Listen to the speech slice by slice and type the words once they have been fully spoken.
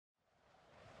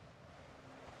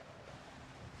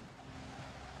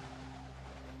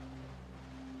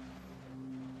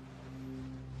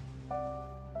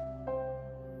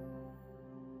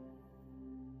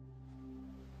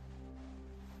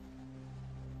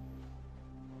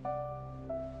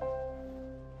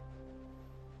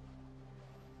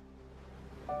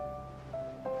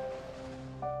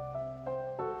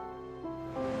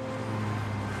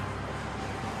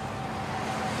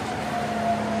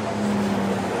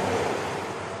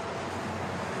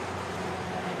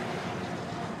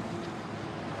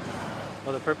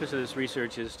Well, the purpose of this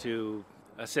research is to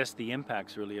assess the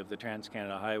impacts really of the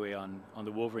Trans-Canada Highway on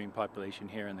the wolverine population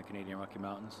here in the Canadian Rocky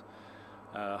Mountains.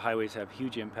 Highways have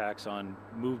huge impacts on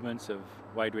movements of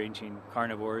wide-ranging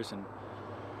carnivores, and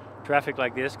traffic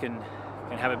like this can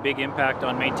have a big impact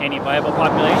on maintaining viable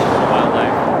populations of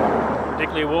wildlife,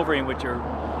 particularly wolverine, which are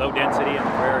low density and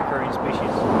rare occurring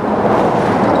species.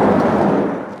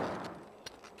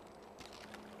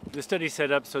 The study is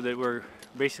set up so that we're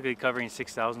basically covering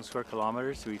 6,000 square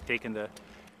kilometers. So we've taken the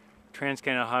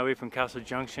Trans-Canada Highway from Castle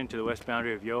Junction to the west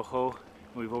boundary of Yoho,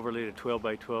 and we've overlaid a 12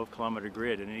 by 12 kilometer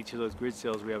grid, and in each of those grid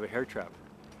cells we have a hair trap.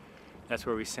 That's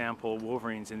where we sample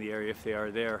wolverines in the area if they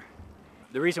are there.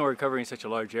 The reason we're covering such a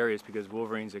large area is because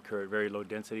wolverines occur at very low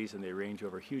densities and they range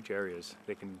over huge areas.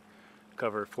 They can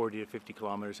cover 40 to 50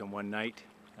 kilometers in one night.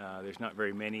 There's not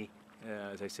very many.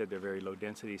 As I said, they're very low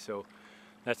density, so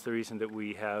that's the reason that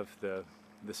we have the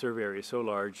survey area so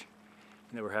large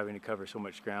and that we're having to cover so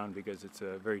much ground, because it's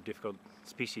a very difficult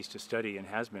species to study and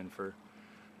has been for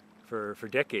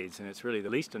decades, and it's really the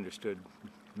least understood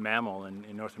mammal in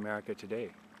North America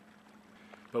today.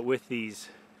 But with these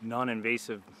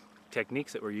non-invasive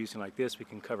techniques that we're using like this, we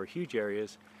can cover huge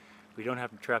areas. We don't have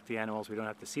to trap the animals, we don't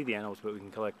have to see the animals, but we can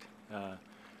collect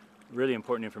really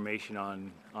important information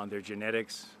on their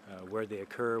genetics, where they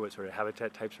occur, what sort of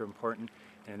habitat types are important,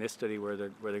 and in this study where they're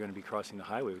going to be crossing the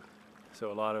highway.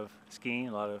 So a lot of skiing,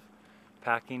 a lot of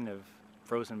packing of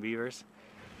frozen beavers.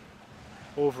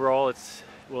 Overall,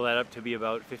 will add up to be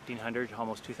about 1,500,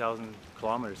 almost 2,000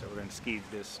 kilometers that we're going to ski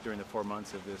during the 4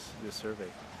 months of this survey.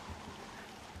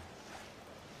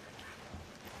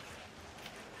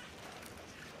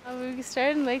 We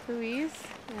started in Lake Louise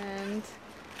and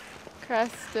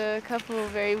crossed a couple of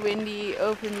very windy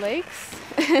open lakes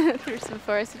through some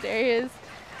forested areas.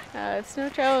 Snow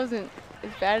travel wasn't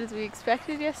as bad as we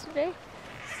expected yesterday,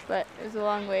 but it was a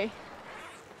long way.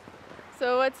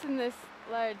 So what's in this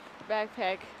large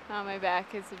backpack on my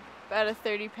back is about a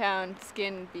 30-pound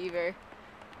skinned beaver.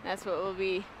 That's what we'll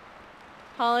be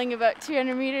hauling about 2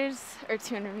 meters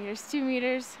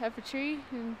up a tree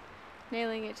and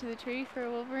nailing it to the tree for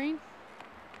a wolverine.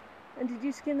 And did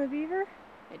you skin the beaver?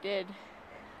 I did.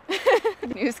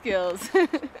 New skills.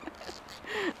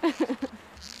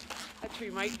 That tree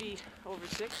might be over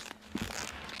 6.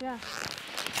 Yeah.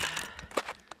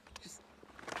 Just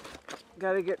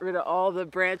gotta get rid of all the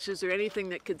branches or anything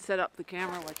that could set up the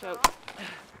camera. Watch out.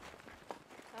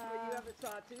 You have a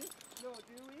saw too? No,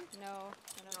 do we? No,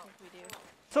 I don't think we do.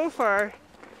 So far,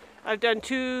 I've done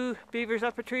 2 beavers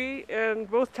up a tree, and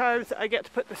both times I get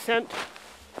to put the scent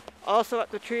also up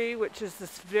the tree, which is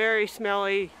this very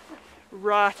smelly,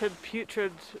 rotted,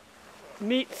 putrid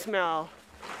meat smell.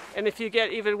 And if you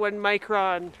get even 1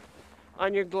 micron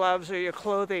on your gloves or your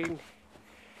clothing,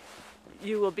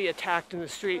 you will be attacked in the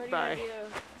street by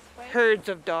herds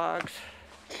of dogs.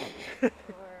 I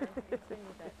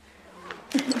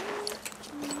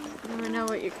don't know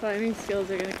what your climbing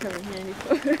skills are going to come in handy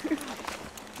for. It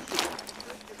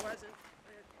wasn't.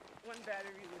 One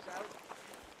battery was out.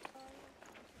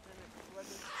 And it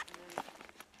wasn't. And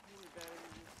then the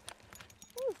battery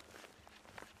was...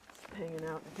 It's hanging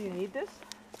out. Do you need this?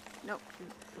 Nope.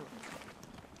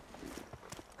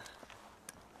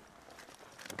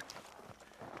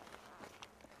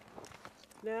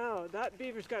 Now, that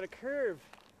beaver's got a curve.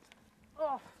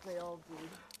 Oh, they all do.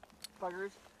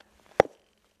 Buggers.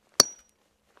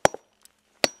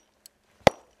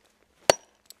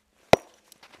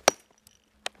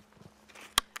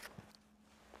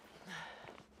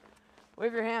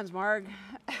 Wave your hands, Marg.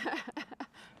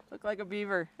 Look like a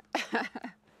beaver.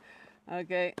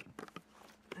 Okay.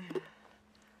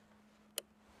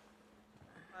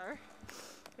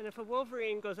 And if a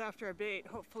wolverine goes after a bait,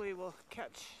 hopefully we'll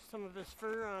catch some of this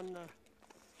fur on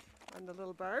the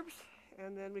little barbs,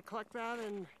 and then we collect that,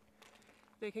 and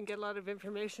they can get a lot of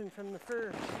information from the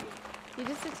fur. You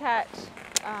just attach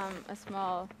a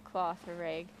small cloth or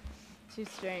rag to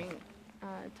string,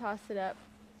 toss it up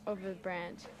over the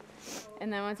branch,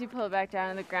 and then once you pull it back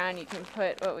down to the ground, you can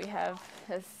put what we have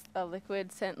as a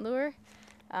liquid scent lure.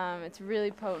 It's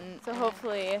really potent, so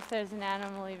hopefully if there's an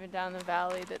animal even down the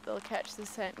valley that they'll catch the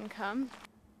scent and come.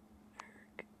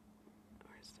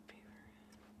 Where's the beaver?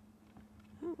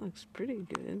 That looks pretty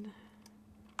good.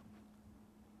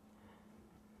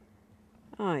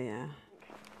 Oh yeah.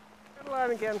 Settle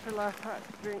on again for last hot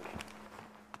drink.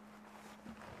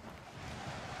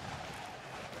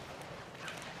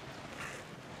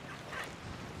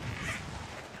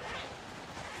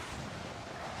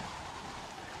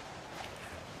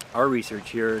 Our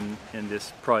research here in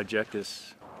this project,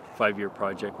 this 5-year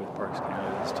project with Parks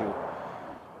Canada, is to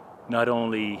not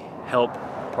only help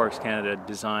Parks Canada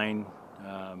design,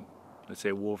 let's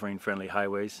say, Wolverine-friendly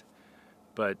highways,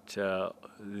 but the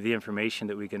information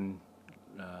that we can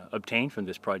obtain from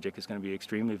this project is going to be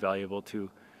extremely valuable to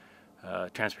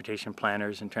transportation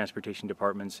planners and transportation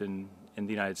departments in the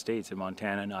United States, in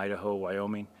Montana and Idaho,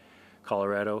 Wyoming,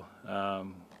 Colorado,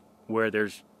 where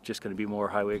there's just going to be more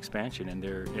highway expansion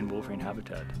in Wolverine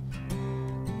habitat.